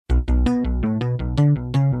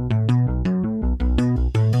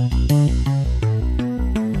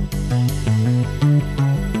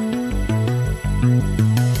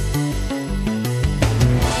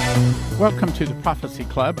to the Prophecy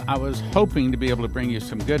Club. I was hoping to be able to bring you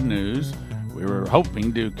some good news. We were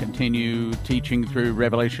hoping to continue teaching through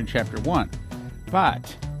Revelation chapter 1.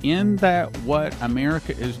 But in that what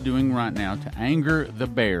America is doing right now to anger the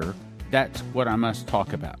bear, that's what I must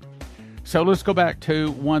talk about. So let's go back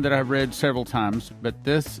to one that I've read several times, but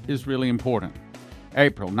this is really important.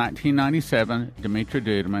 April 1997, Dumitru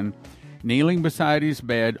Duduman, kneeling beside his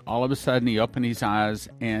bed, all of a sudden he opened his eyes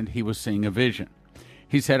and he was seeing a vision.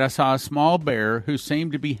 He said, I saw a small bear who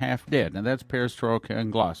seemed to be half dead. Now that's perestroika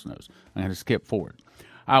and glasnost. I'm going to skip forward.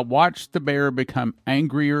 I watched the bear become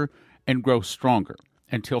angrier and grow stronger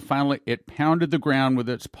until finally it pounded the ground with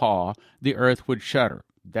its paw. The earth would shudder.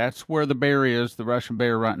 That's where the bear is, the Russian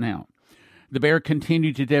bear right now. The bear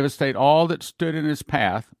continued to devastate all that stood in his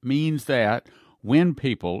path, means that when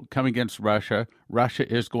people come against Russia,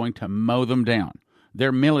 Russia is going to mow them down.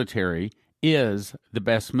 Their military is the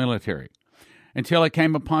best military. Until it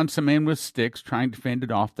came upon some men with sticks trying to fend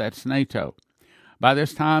it off, that's NATO. By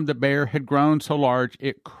this time, the bear had grown so large,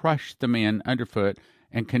 it crushed the men underfoot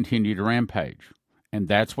and continued to rampage. And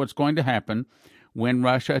that's what's going to happen when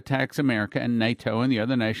Russia attacks America and NATO and the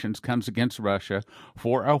other nations comes against Russia.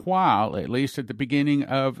 For a while, at least at the beginning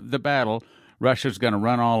of the battle, Russia's going to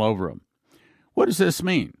run all over them. What does this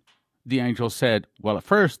mean? The angel said, well, at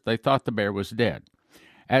first they thought the bear was dead.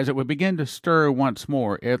 As it would begin to stir once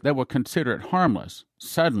more, they will consider it harmless.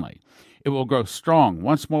 Suddenly, it will grow strong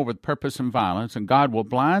once more with purpose and violence, and God will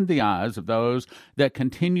blind the eyes of those that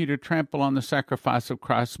continue to trample on the sacrifice of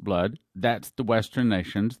Christ's blood. That's the Western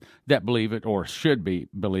nations that believe it or should be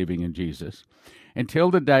believing in Jesus, until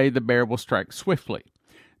the day the bear will strike swiftly.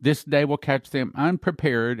 This day will catch them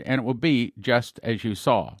unprepared, and it will be just as you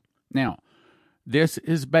saw. Now, this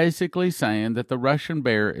is basically saying that the Russian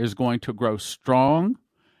bear is going to grow strong,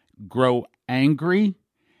 grow angry,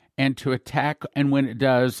 and to attack, and when it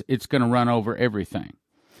does, it's going to run over everything.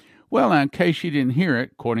 Well, now, in case you didn't hear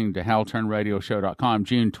it, according to HalTurnerRadioShow.com,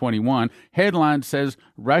 June 21, headline says,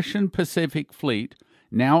 Russian Pacific Fleet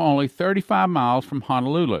now only 35 miles from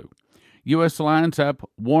Honolulu. U.S. lines up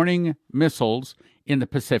warning missiles in the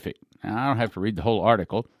Pacific. Now, I don't have to read the whole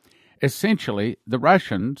article. Essentially, the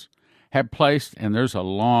Russians have placed, and there's a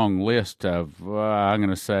long list of, I'm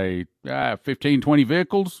going to say, 15, 20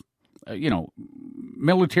 vehicles,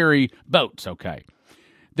 military boats, okay,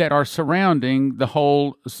 that are surrounding the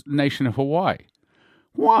whole nation of Hawaii.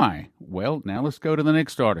 Why? Well, now let's go to the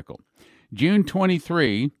next article. June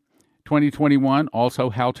 23, 2021, also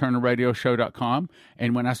HalTurnerRadioShow.com,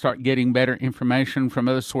 and when I start getting better information from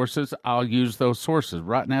other sources, I'll use those sources.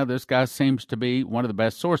 Right now, this guy seems to be one of the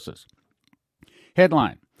best sources.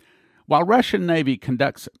 Headline, while Russian Navy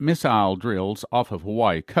conducts missile drills off of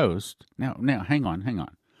Hawaii coast, now, hang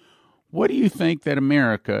on. What do you think that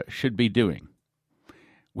America should be doing?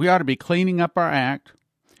 We ought to be cleaning up our act.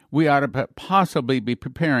 We ought to possibly be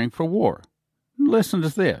preparing for war. Listen to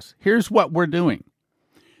this. Here's what we're doing.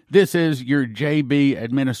 This is your JB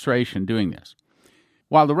administration doing this.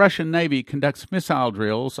 While the Russian Navy conducts missile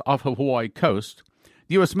drills off of Hawaii coast,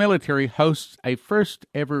 the U.S. military hosts a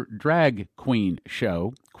first-ever drag queen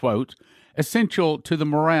show, quote, essential to the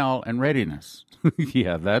morale and readiness.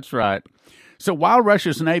 Yeah, that's right. So while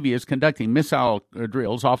Russia's Navy is conducting missile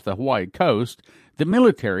drills off the Hawaii coast, the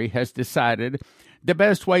military has decided the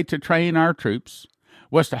best way to train our troops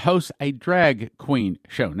was to host a drag queen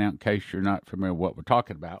show. Now, in case you're not familiar with what we're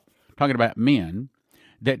talking about men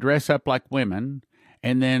that dress up like women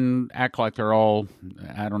and then act like they're all,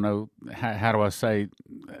 I don't know, how do I say,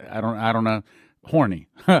 I don't know, horny.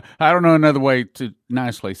 I don't know another way to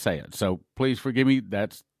nicely say it. So please forgive me.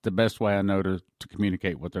 That's the best way I know to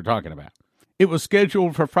communicate what they're talking about. It was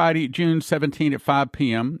scheduled for Friday, June 17 at 5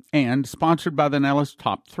 p.m. and sponsored by the Nellis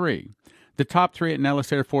Top 3. The Top 3 at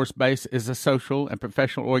Nellis Air Force Base is a social and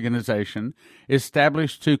professional organization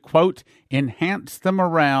established to, quote, enhance the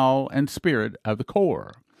morale and spirit of the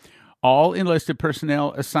Corps. All enlisted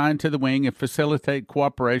personnel assigned to the wing and facilitate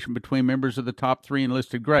cooperation between members of the top 3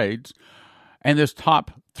 enlisted grades. And this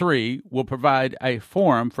top 3 will provide a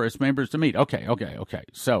forum for its members to meet. Okay.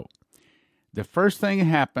 So the first thing that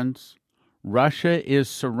happens, Russia is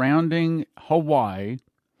surrounding Hawaii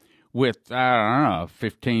with,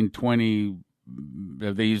 15, 20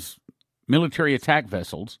 of these military attack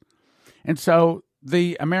vessels. And so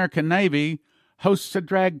the American Navy hosts a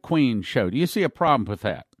drag queen show. Do you see a problem with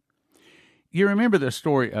that? You remember the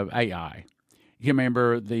story of Ai. You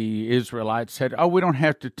remember the Israelites said, we don't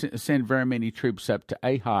have to send very many troops up to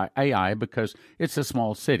Ai because it's a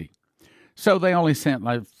small city. So they only sent,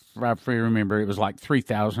 like, if I remember, it was like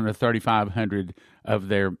 3,000 or 3,500 of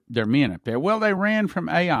their men up there. Well, they ran from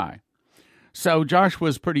Ai. So Joshua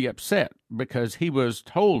was pretty upset because he was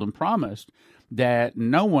told and promised that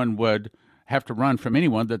no one would have to run from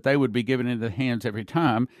anyone, that they would be given into the hands every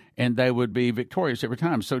time, and they would be victorious every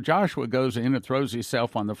time. So Joshua goes in and throws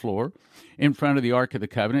himself on the floor in front of the Ark of the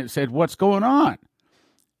Covenant and said, "What's going on?"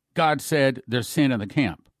 God said, "There's sin in the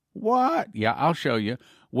camp." What? Yeah, I'll show you.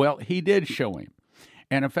 Well, he did show him.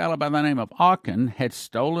 And a fellow by the name of Achan had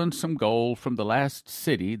stolen some gold from the last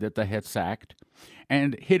city that they had sacked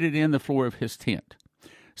and hid it in the floor of his tent.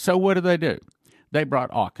 So what do? They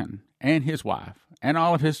brought Achan and his wife and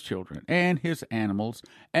all of his children and his animals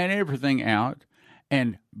and everything out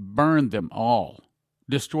and burned them all,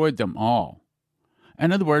 destroyed them all.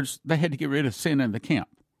 In other words, they had to get rid of sin in the camp.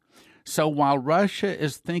 So while Russia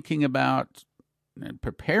is thinking about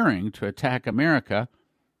preparing to attack America,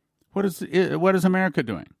 what is America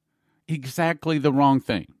doing? Exactly the wrong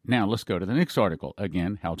thing. Now, let's go to the next article.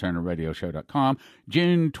 Again, HalTurnerRadioShow.com,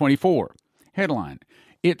 June 24. Headline,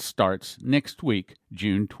 "It starts next week,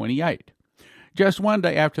 June 28." Just one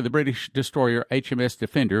day after the British destroyer HMS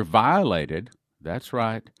Defender violated, that's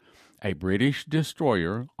right, a British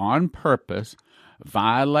destroyer on purpose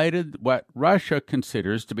violated what Russia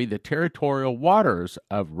considers to be the territorial waters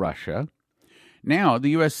of Russia. Now, the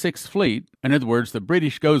U.S. Sixth Fleet, in other words, the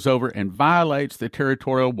British goes over and violates the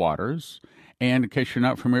territorial waters. And in case you're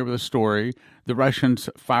not familiar with the story, the Russians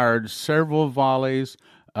fired several volleys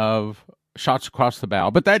of shots across the bow.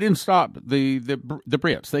 But that didn't stop the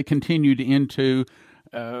Brits. They continued into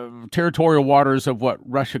territorial waters of what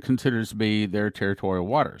Russia considers to be their territorial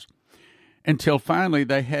waters, until finally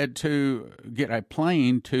they had to get a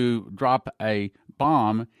plane to drop a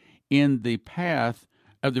bomb in the path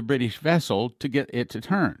of the British vessel to get it to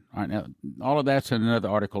turn. All right, now, all of that's in another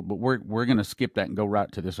article, but we're going to skip that and go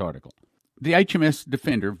right to this article. The HMS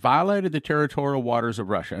Defender violated the territorial waters of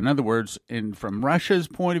Russia. In other words, from Russia's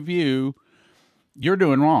point of view, you're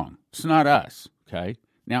doing wrong. It's not us, okay?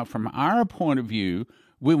 Now, from our point of view,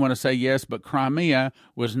 we want to say, yes, but Crimea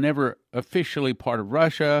was never officially part of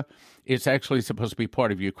Russia. It's actually supposed to be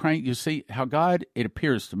part of Ukraine. You see how God, it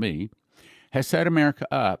appears to me, has set America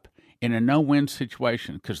up in a no-win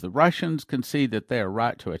situation, because the Russians can see that they are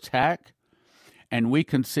right to attack, and we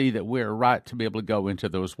can see that we're right to be able to go into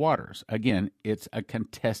those waters. Again, it's a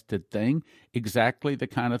contested thing, exactly the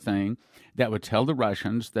kind of thing that would tell the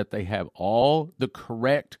Russians that they have all the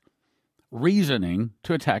correct reasoning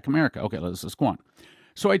to attack America. Okay, let's go on.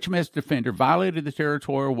 So HMS Defender violated the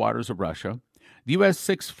territorial waters of Russia. The U.S.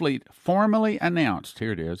 Sixth Fleet formally announced,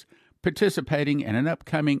 here it is, participating in an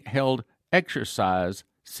upcoming held exercise,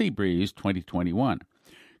 Sea Breeze 2021,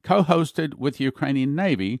 co-hosted with the Ukrainian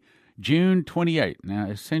Navy, June 28. Now,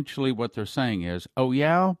 essentially what they're saying is, oh,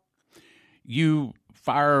 yeah, you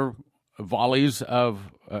fire volleys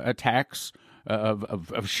of attacks,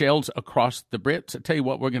 of shells across the Brits. I tell you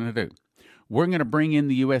what we're going to do. We're going to bring in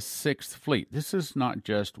the U.S. Sixth Fleet. This is not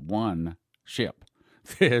just one ship.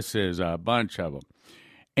 This is a bunch of them.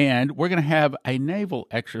 And we're going to have a naval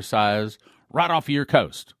exercise right off of your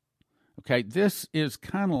coast. Okay, this is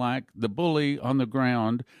kind of like the bully on the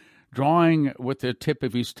ground drawing with the tip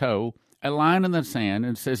of his toe a line in the sand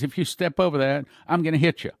and says, if you step over that, I'm going to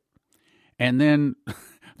hit you. And then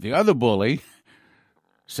the other bully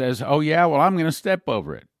says, oh, yeah, well, I'm going to step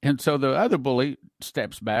over it. And so the other bully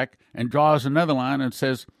steps back and draws another line and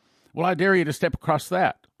says, well, I dare you to step across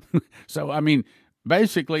that. So, I mean,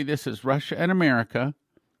 basically, this is Russia and America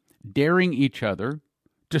daring each other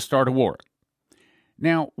to start a war.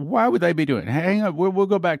 Now, why would they be doing it? Hang on, we'll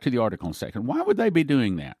go back to the article in a second. Why would they be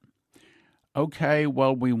doing that? Okay,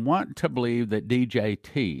 well, we want to believe that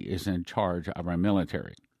DJT is in charge of our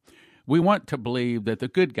military. We want to believe that the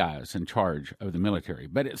good guy is in charge of the military.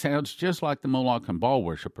 But it sounds just like the Moloch and Baal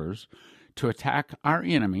worshippers to attack our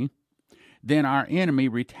enemy. Then our enemy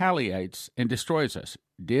retaliates and destroys us.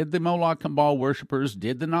 Did the Moloch and Baal worshippers,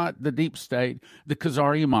 did the deep state, the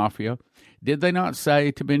Khazarian mafia, did they not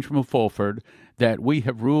say to Benjamin Fulford that we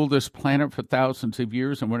have ruled this planet for thousands of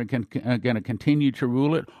years and we're going to continue to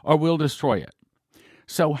rule it, or we'll destroy it?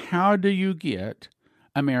 So how do you get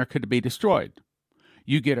America to be destroyed?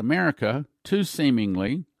 You get America to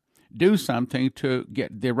seemingly do something to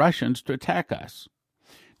get the Russians to attack us.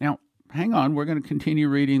 Now, hang on, we're going to continue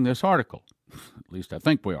reading this article. At least I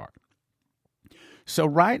think we are. So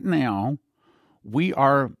right now,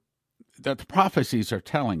 the prophecies are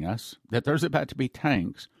telling us that there's about to be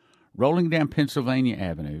tanks rolling down Pennsylvania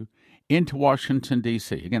Avenue into Washington,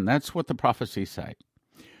 D.C. Again, that's what the prophecies say.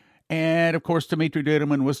 And, of course, Dumitru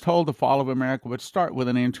Duduman was told the fall of America would start with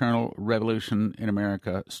an internal revolution in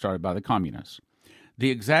America started by the communists. The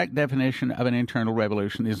exact definition of an internal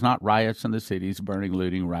revolution is not riots in the cities, burning,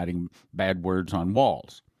 looting, writing bad words on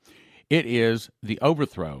walls. It is the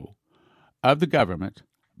overthrow of the government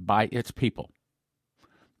by its people.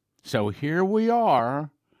 So here we are.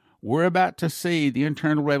 We're about to see the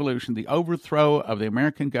internal revolution, the overthrow of the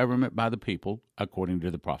American government by the people, according to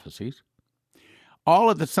the prophecies. All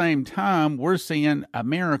at the same time, we're seeing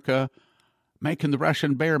America making the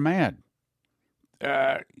Russian bear mad.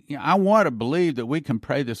 I want to believe that we can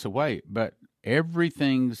pray this away, but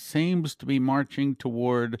everything seems to be marching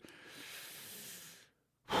toward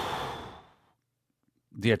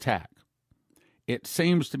the attack. It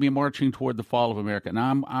seems to be marching toward the fall of America. And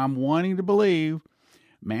I'm wanting to believe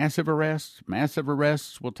massive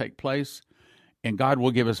arrests will take place, and God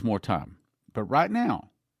will give us more time. But right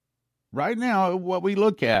now, what we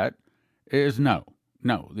look at is no.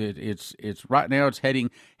 It's right now it's heading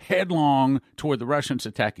headlong toward the Russians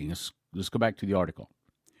attacking us. Let's go back to the article.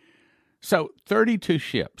 So 32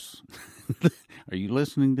 ships. Are you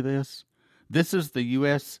listening to this? This is the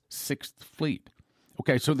U.S. 6th Fleet.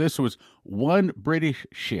 Okay, so this was one British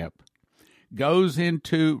ship goes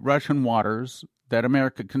into Russian waters that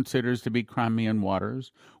America considers to be Crimean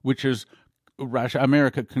waters, which is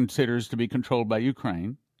America considers to be controlled by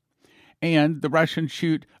Ukraine. And the Russians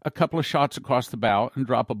shoot a couple of shots across the bow and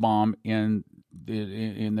drop a bomb in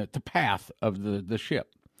the path of the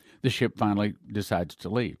ship. The ship finally decides to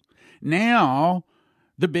leave. Now,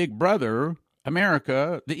 the big brother,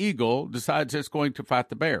 America, the Eagle, decides it's going to fight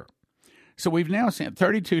the bear. So we've now sent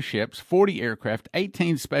 32 ships, 40 aircraft,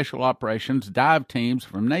 18 special operations, dive teams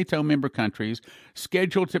from NATO member countries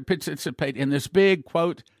scheduled to participate in this big,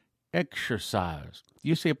 quote, exercise.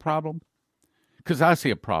 You see a problem? Because I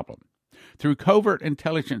see a problem. Through covert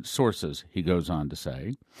intelligence sources, he goes on to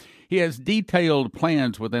say, he has detailed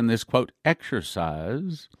plans within this, quote,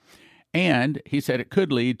 exercise, and he said it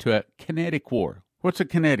could lead to a kinetic war. What's a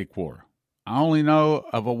kinetic war? I only know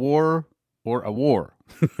of a war or a war.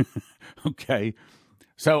 Okay,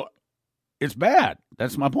 so it's bad.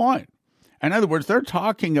 That's my point. In other words, they're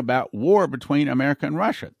talking about war between America and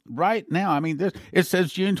Russia. Right now, it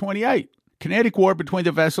says June 28. Kinetic war between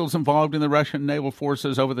the vessels involved in the Russian naval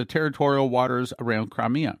forces over the territorial waters around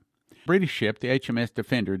Crimea. British ship, the HMS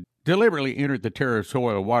Defender, deliberately entered the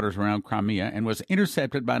territorial waters around Crimea and was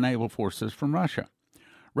intercepted by naval forces from Russia.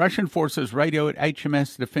 Russian forces radioed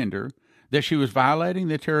HMS Defender that she was violating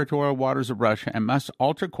the territorial waters of Russia and must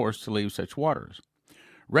alter course to leave such waters.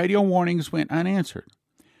 Radio warnings went unanswered.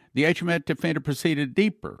 The HMS Defender proceeded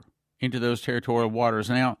deeper into those territorial waters.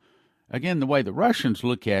 Now, again, the way the Russians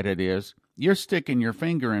look at it is, you're sticking your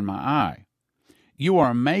finger in my eye. You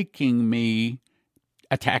are making me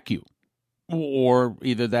attack you. Or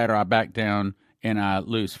either that or I back down and I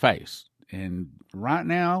lose face. And right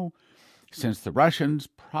now, since the Russians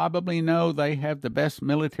probably know they have the best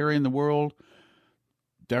military in the world,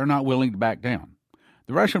 they're not willing to back down.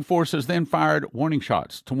 The Russian forces then fired warning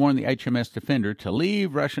shots to warn the HMS Defender to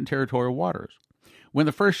leave Russian territorial waters. When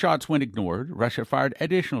the first shots went ignored, Russia fired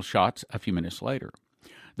additional shots a few minutes later.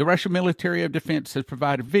 The Russian Military of Defense has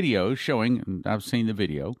provided video showing, and I've seen the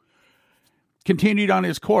video, continued on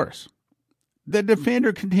its course. The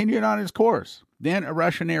Defender continued on its course. Then a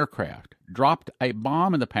Russian aircraft dropped a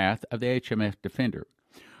bomb in the path of the HMS Defender,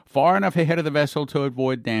 far enough ahead of the vessel to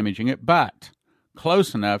avoid damaging it, but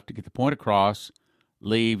close enough to get the point across,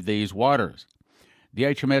 leave these waters. The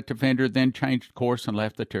HMS Defender then changed course and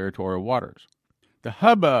left the territorial waters. The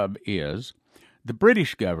hubbub is the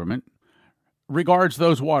British government regards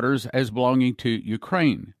those waters as belonging to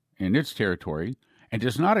Ukraine and its territory and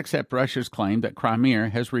does not accept Russia's claim that Crimea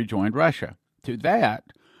has rejoined Russia. To that,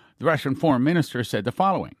 the Russian foreign minister said the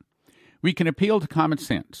following: "We can appeal to common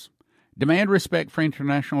sense, demand respect for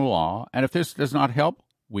international law, and if this does not help,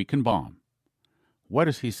 we can bomb." What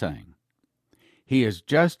is he saying? He is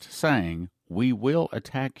just saying, we will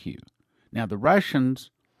attack you. Now, the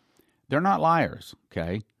Russians, they're not liars,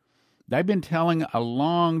 okay? They've been telling a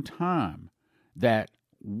long time that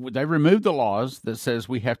they removed the laws that says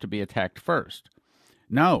we have to be attacked first.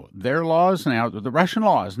 No, their laws now, the Russian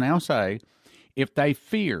laws now say, if they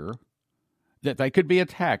fear that they could be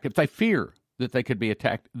attacked,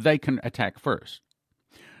 they can attack first.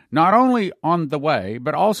 Not only on the way,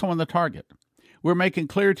 but also on the target. We're making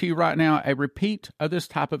clear to you right now, a repeat of this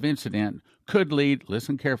type of incident could lead,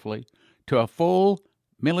 listen carefully, to a full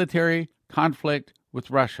military conflict with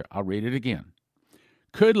Russia. I'll read it again.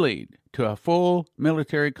 Could lead to a full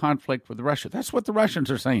military conflict with Russia. That's what the Russians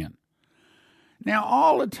are saying. Now,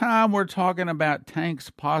 all the time we're talking about tanks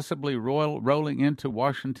possibly rolling into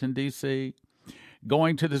Washington, D.C.,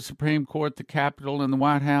 going to the Supreme Court, the Capitol, and the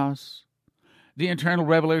White House. the internal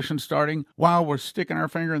revolution starting while we're sticking our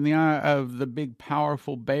finger in the eye of the big,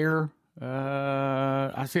 powerful bear,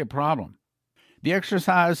 I see a problem. The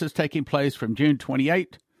exercise is taking place from June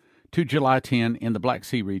 28 to July 10 in the Black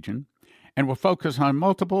Sea region and will focus on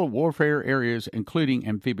multiple warfare areas, including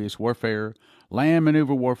amphibious warfare, land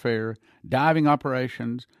maneuver warfare, diving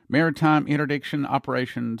operations, maritime interdiction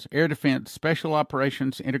operations, air defense, special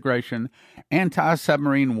operations integration,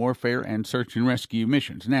 anti-submarine warfare, and search and rescue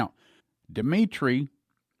missions. Now, Dumitru,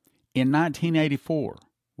 in 1984,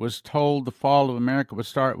 was told the fall of America would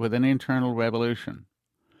start with an internal revolution.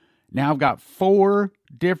 Now I've got 4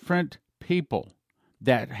 different people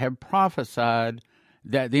that have prophesied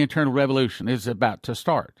that the internal revolution is about to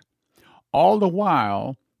start. All the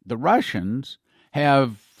while, the Russians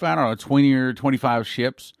have, 20 or 25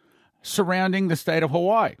 ships surrounding the state of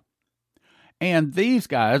Hawaii. And these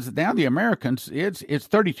guys, now the Americans, it's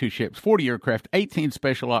 32 ships, 40 aircraft, 18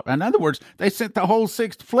 special ops. In other words, they sent the whole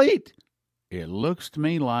 6th Fleet. It looks to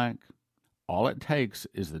me like all it takes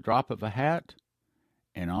is the drop of a hat,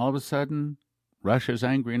 and all of a sudden, Russia's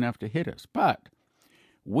angry enough to hit us. But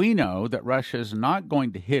we know that Russia's not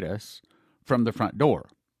going to hit us from the front door.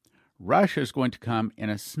 Russia's going to come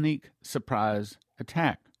in a sneak surprise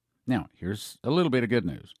attack. Now, here's a little bit of good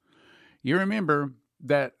news. You remember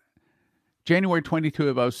that January 22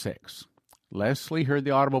 of 2006, Leslie heard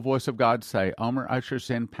the audible voice of God say, Omer ushers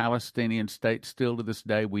in Palestinian state. Still to this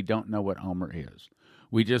day, we don't know what Omer is.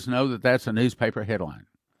 We just know that that's a newspaper headline.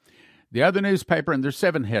 The other newspaper, and there's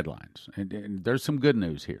 7 headlines, and there's some good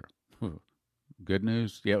news here. Good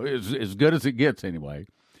news? Yeah, as good as it gets anyway.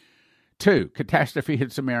 2, catastrophe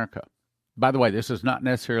hits America. By the way, this is not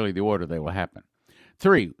necessarily the order they will happen.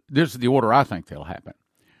 3, this is the order I think they'll happen.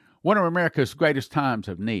 One of America's greatest times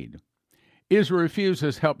of need. Israel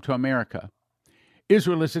refuses help to America.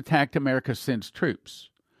 Israel has attacked America, sends troops.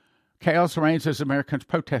 Chaos reigns as Americans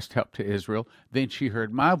protest help to Israel. Then she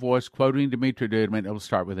heard my voice quoting Dumitru Duduman, it will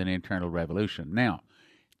start with an internal revolution. Now,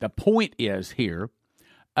 the point is here,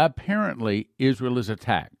 apparently Israel is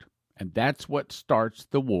attacked, and that's what starts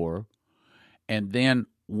the war. And then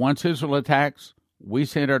once Israel attacks, we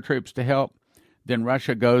send our troops to help. Then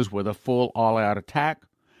Russia goes with a full all-out attack,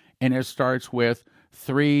 and it starts with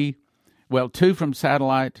 2 from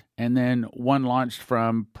satellite, and then 1 launched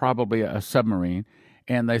from probably a submarine,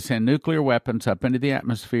 and they send nuclear weapons up into the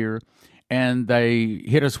atmosphere, and they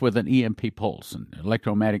hit us with an EMP pulse, an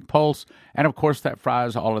electromagnetic pulse, and of course that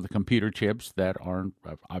fries all of the computer chips that are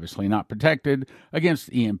obviously not protected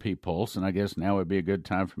against EMP pulse. And I guess now would be a good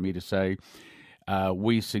time for me to say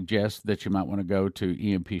we suggest that you might want to go to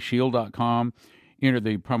empshield.com, enter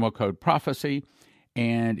the promo code PROPHECY,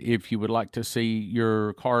 and if you would like to see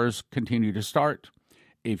your cars continue to start,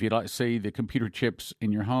 if you'd like to see the computer chips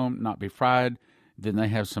in your home not be fried, then they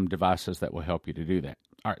have some devices that will help you to do that.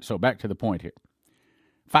 All right, so back to the point here.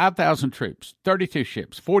 5,000 troops, 32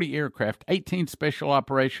 ships, 40 aircraft, 18 special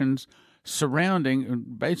operations surrounding,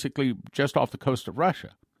 basically just off the coast of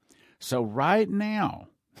Russia. So right now,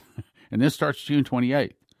 and this starts June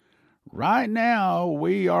 28th, right now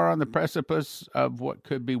we are on the precipice of what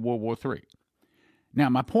could be World War III. Now,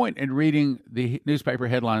 my point in reading the newspaper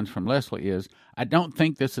headlines from Leslie is I don't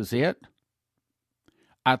think this is it.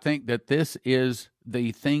 I think that this is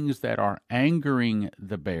the things that are angering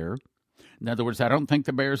the bear. In other words, I don't think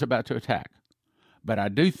the bear is about to attack, but I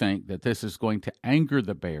do think that this is going to anger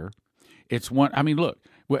the bear. It's one. I mean, look,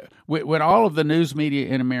 when all of the news media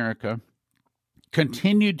in America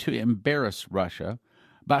continued to embarrass Russia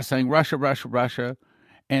by saying Russia, Russia, Russia,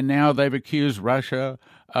 and now they've accused Russia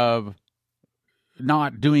of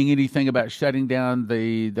not doing anything about shutting down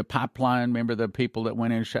the pipeline. Remember the people that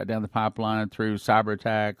went in and shut down the pipeline through cyber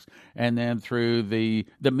attacks and then through the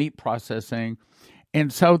meat processing.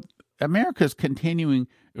 And so America's continuing,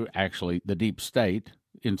 actually the deep state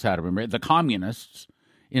inside of America, the communists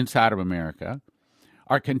inside of America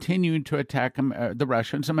are continuing to attack the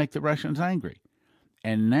Russians and make the Russians angry.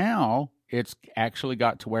 And now it's actually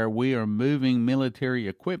got to where we are moving military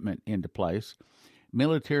equipment into place.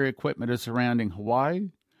 Military equipment is surrounding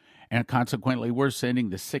Hawaii, and consequently we're sending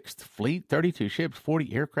the 6th Fleet, 32 ships,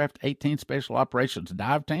 40 aircraft, 18 special operations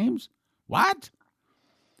dive teams. What?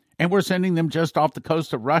 And we're sending them just off the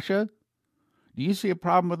coast of Russia? Do you see a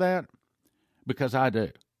problem with that? Because I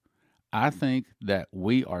do. I think that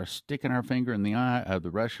we are sticking our finger in the eye of the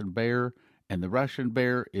Russian bear, and the Russian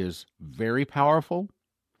bear is very powerful.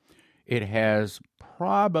 It has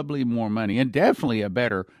probably more money and definitely a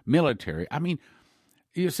better military. I mean,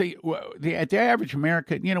 you see, the average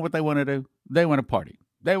American, you know what they want to do? They want to party.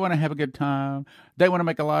 They want to have a good time. They want to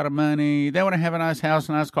make a lot of money. They want to have a nice house,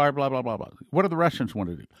 a nice car, blah, blah, blah, blah. What do the Russians want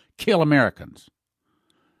to do? Kill Americans.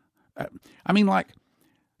 Like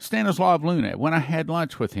Stanislav Luna, when I had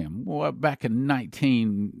lunch with him back in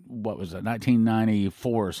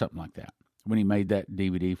 1994 or something like that, when he made that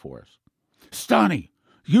DVD for us. Stani,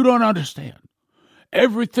 you don't understand.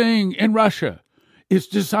 Everything in Russia is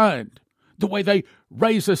designed the way they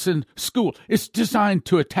raise us in school. It's designed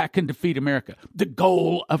to attack and defeat America. The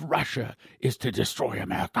goal of Russia is to destroy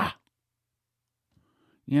America.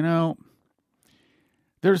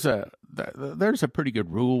 There's a pretty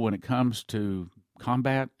good rule when it comes to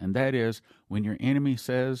combat, and that is when your enemy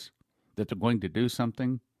says that they're going to do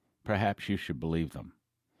something, perhaps you should believe them.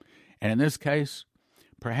 And in this case,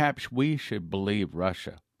 perhaps we should believe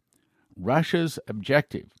Russia. Russia's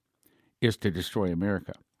objective is to destroy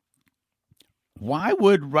America. Why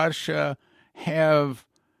would Russia have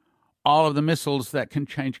all of the missiles that can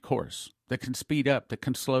change course, that can speed up, that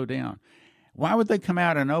can slow down? Why would they come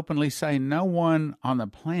out and openly say no one on the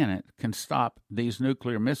planet can stop these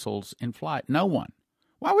nuclear missiles in flight? No one.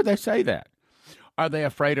 Why would they say that? Are they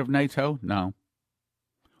afraid of NATO? No.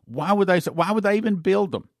 Why would they even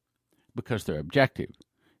build them? Because their objective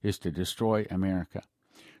is to destroy America.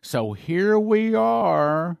 So here we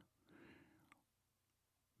are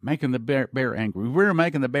making the bear angry. We're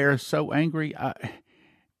making the bear so angry,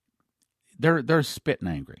 they're spitting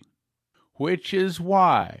angry. Which is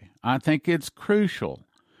why I think it's crucial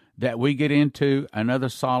that we get into another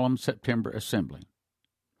solemn September assembly.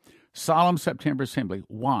 Solemn September assembly.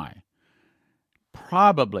 Why?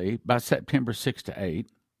 Probably by September 6 to 8,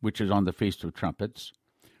 which is on the Feast of Trumpets.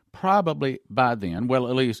 Probably by then, well,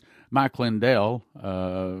 at least Mike Lindell,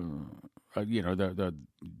 the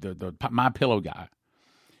My Pillow guy,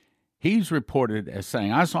 he's reported as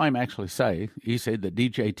saying, I saw him actually say, he said that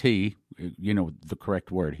DJT, the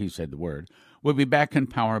correct word, he said the word, will be back in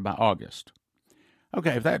power by August.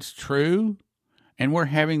 Okay, if that's true, and we're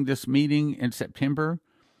having this meeting in September,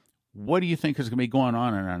 what do you think is going to be going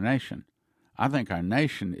on in our nation? I think our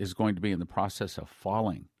nation is going to be in the process of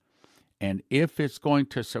falling. And if it's going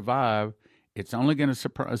to survive, it's only going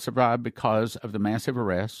to survive because of the massive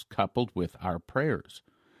arrests coupled with our prayers.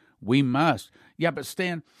 We must. Yeah, but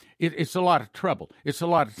Stan, it's a lot of trouble. It's a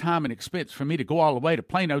lot of time and expense for me to go all the way to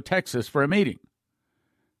Plano, Texas for a meeting.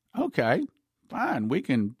 Okay, fine. We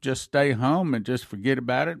can just stay home and just forget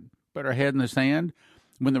about it, put our head in the sand.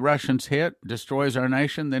 When the Russians destroys our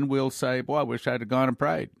nation, then we'll say, boy, I wish I'd have gone and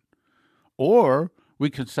prayed. Or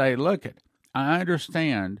we can say, look, I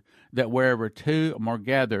understand that wherever two are more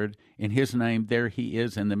gathered in his name, there he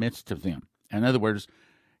is in the midst of them. In other words,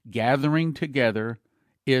 gathering together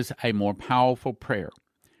is a more powerful prayer.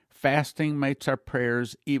 Fasting makes our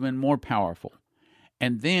prayers even more powerful.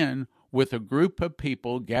 And then, with a group of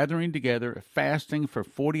people gathering together, fasting for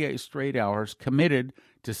 48 straight hours, committed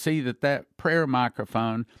to see that prayer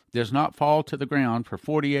microphone does not fall to the ground for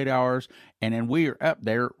 48 hours, and then we are up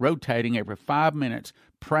there rotating every 5 minutes,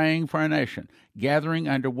 praying for our nation, gathering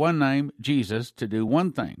under one name, Jesus, to do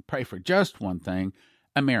one thing, pray for just one thing,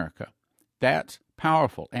 America. That's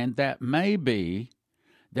powerful, and that may be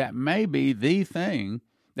the thing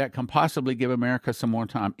that can possibly give America some more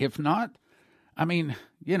time. If not,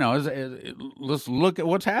 let's look at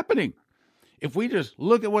what's happening. If we just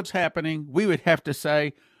look at what's happening, we would have to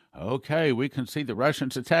say, okay, we can see the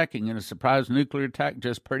Russians attacking in a surprise nuclear attack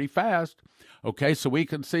just pretty fast. Okay, so we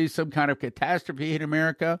can see some kind of catastrophe in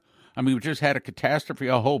America. We just had a catastrophe,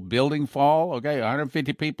 a whole building fall. Okay,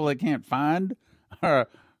 150 people they can't find.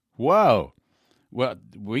 Whoa. Well,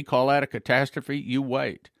 we call that a catastrophe. You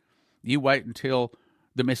wait. You wait until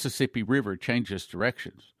the Mississippi River changes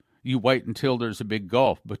directions. You wait until there's a big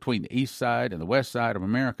gulf between the east side and the west side of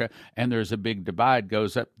America, and there's a big divide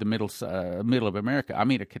goes up the middle of America.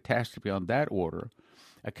 A catastrophe on that order.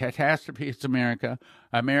 A catastrophe is America.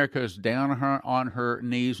 America is down on her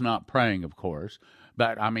knees, not praying, of course,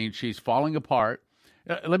 but she's falling apart.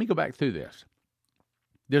 Let me go back through this.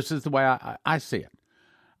 This is the way I see it.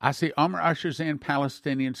 I see Omar ushers in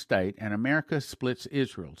Palestinian state, and America splits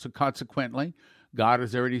Israel. So consequently, God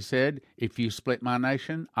has already said, if you split my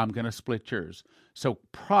nation, I'm going to split yours. So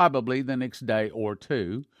probably the next day or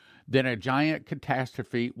two, then a giant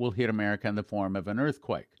catastrophe will hit America in the form of an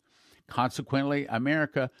earthquake. Consequently,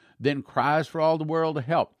 America then cries for all the world to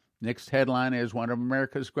help. Next headline is one of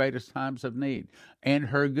America's greatest times of need. And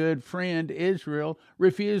her good friend Israel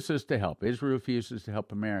refuses to help. Israel refuses to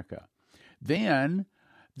help America. Then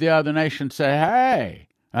the other nations say, hey,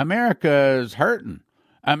 America's hurting.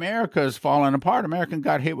 America's falling apart. America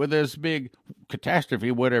got hit with this big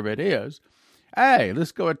catastrophe, whatever it is. Hey,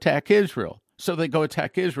 let's go attack Israel. So they go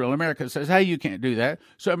attack Israel. America says, hey, you can't do that.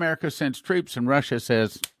 So America sends troops, and Russia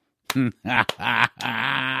says,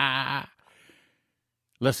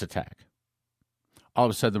 let's attack. All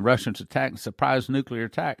of a sudden, the Russians attack, surprise nuclear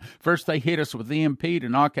attack. First, they hit us with EMP to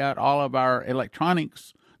knock out all of our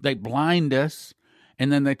electronics. They blind us,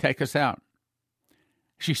 and then they take us out.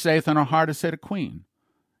 She saith in her heart, I said, a queen,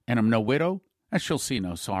 and am no widow, and shall see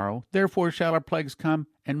no sorrow. Therefore shall our plagues come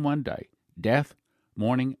in one day, death,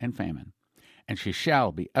 mourning, and famine. And she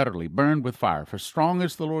shall be utterly burned with fire, for strong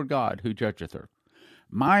is the Lord God who judgeth her.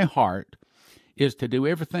 My heart is to do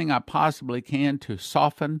everything I possibly can to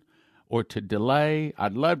soften or to delay.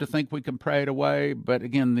 I'd love to think we can pray it away, but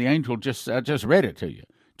again, the angel I just read it to you,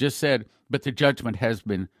 just said, but the judgment has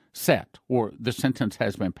been set, or the sentence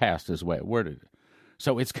has been passed, is the way it worded it.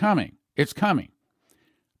 So it's coming. It's coming.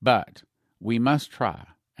 But we must try,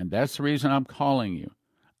 and that's the reason I'm calling you.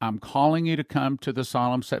 I'm calling you to come to the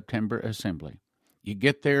Solemn September Assembly. You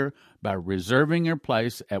get there by reserving your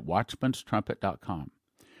place at watchmanstrumpet.com.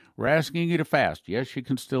 We're asking you to fast. Yes, you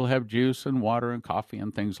can still have juice and water and coffee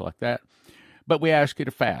and things like that, but we ask you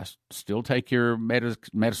to fast. Still take your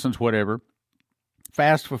medicines, whatever.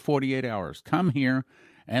 Fast for 48 hours. Come here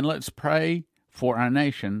and let's pray for our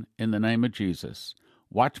nation in the name of Jesus.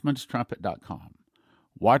 watchmanstrumpet.com.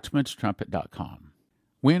 watchmanstrumpet.com.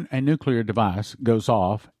 When a nuclear device goes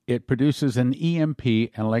off, it produces an EMP,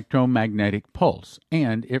 an electromagnetic pulse,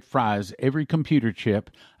 and it fries every computer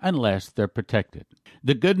chip unless they're protected.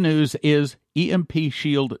 The good news is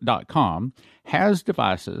EMPshield.com has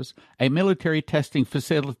devices a military testing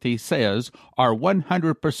facility says are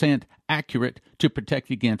 100% accurate to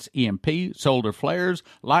protect against EMP, solar flares,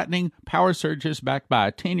 lightning, power surges backed by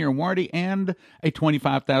a 10-year warranty and a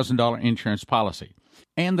 $25,000 insurance policy.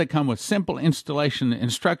 And they come with simple installation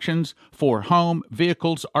instructions for home,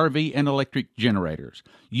 vehicles, RV, and electric generators.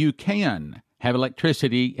 You can have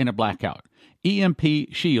electricity in a blackout.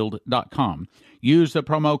 EMPshield.com. Use the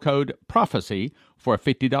promo code PROPHECY for a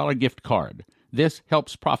 $50 gift card. This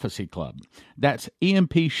helps Prophecy Club. That's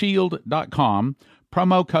EMPshield.com.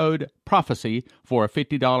 Promo code PROPHECY for a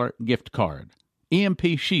 $50 gift card.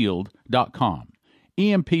 EMPshield.com.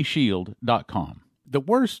 EMPshield.com. The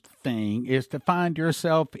worst thing is to find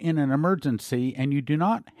yourself in an emergency and you do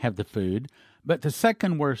not have the food. But the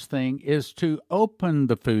second worst thing is to open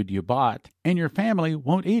the food you bought and your family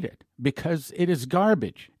won't eat it because it is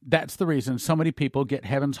garbage. That's the reason so many people get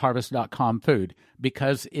heavensharvest.com food,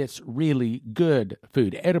 because it's really good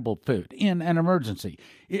food, edible food in an emergency.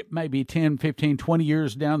 It may be 10, 15, 20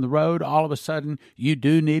 years down the road. All of a sudden, you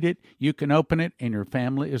do need it. You can open it and your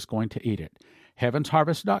family is going to eat it.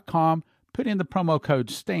 heavensharvest.com. Put in the promo code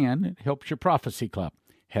STAN. It helps your Prophecy Club.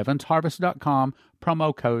 heavensharvest.com,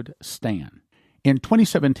 promo code STAN. In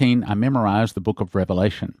 2017, I memorized the book of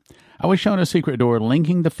Revelation. I was shown a secret door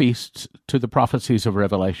linking the feasts to the prophecies of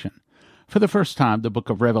Revelation. For the first time, the book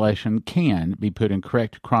of Revelation can be put in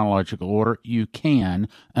correct chronological order. You can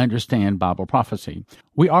understand Bible prophecy.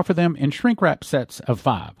 We offer them in shrink-wrap sets of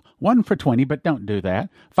 5. 1 for 20, but don't do that.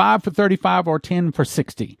 5 for 35 or 10 for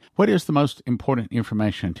 60. What is the most important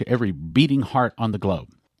information to every beating heart on the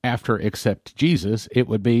globe? After accept Jesus, it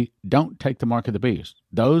would be, don't take the mark of the beast.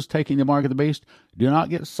 Those taking the mark of the beast do not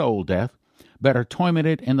get soul death, but are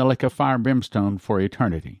tormented in the lake of fire and brimstone for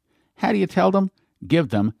eternity. How do you tell them? Give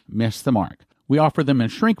them miss the mark. We offer them in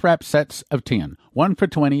shrink-wrap sets of 10. 1 for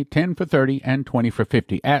 20, 10 for 30, and 20 for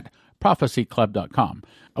 50 at prophecyclub.com.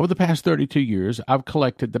 Over the past 32 years, I've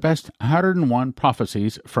collected the best 101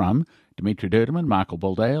 prophecies from Dumitru Duduman, Michael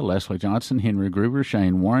Boldea, Leslie Johnson, Henry Gruber,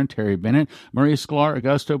 Shane Warren, Terry Bennett, Marie Sklar,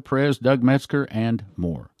 Augusto Perez, Doug Metzger, and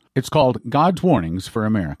more. It's called God's Warnings for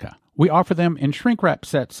America. We offer them in shrink-wrap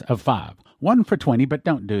sets of 5. 1 for 20, but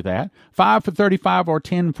don't do that. 5 for 35 or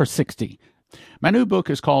 10 for 60. My new book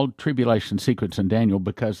is called Tribulation Secrets in Daniel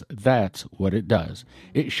because that's what it does.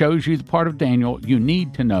 It shows you the part of Daniel you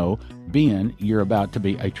need to know, being you're about to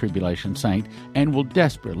be a tribulation saint and will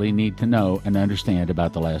desperately need to know and understand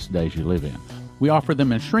about the last days you live in. We offer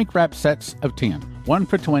them in shrink-wrap sets of 10. 1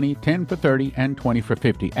 for 20, 10 for 30, and 20 for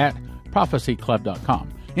 50 at prophecyclub.com.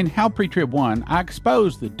 In How Pre-Trib 1, I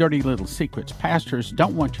expose the dirty little secrets pastors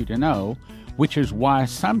don't want you to know, which is why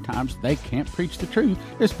sometimes they can't preach the truth,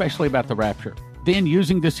 especially about the rapture. Then,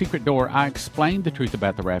 using the secret door, I explain the truth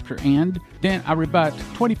about the rapture, and then I rebut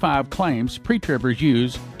 25 claims pre-tribbers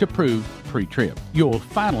use to prove pre-trib. You'll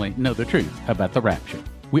finally know the truth about the rapture.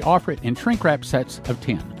 We offer it in shrink-wrap sets of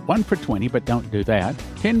 10. 1 for 20, but don't do that.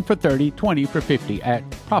 10 for 30, 20 for 50 at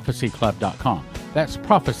prophecyclub.com. That's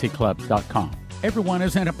prophecyclub.com. Everyone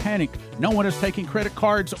is in a panic. No one is taking credit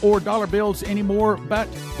cards or dollar bills anymore, but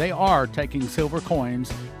they are taking silver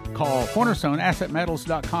coins. Call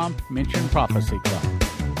cornerstoneassetmetals.com, mention Prophecy Club.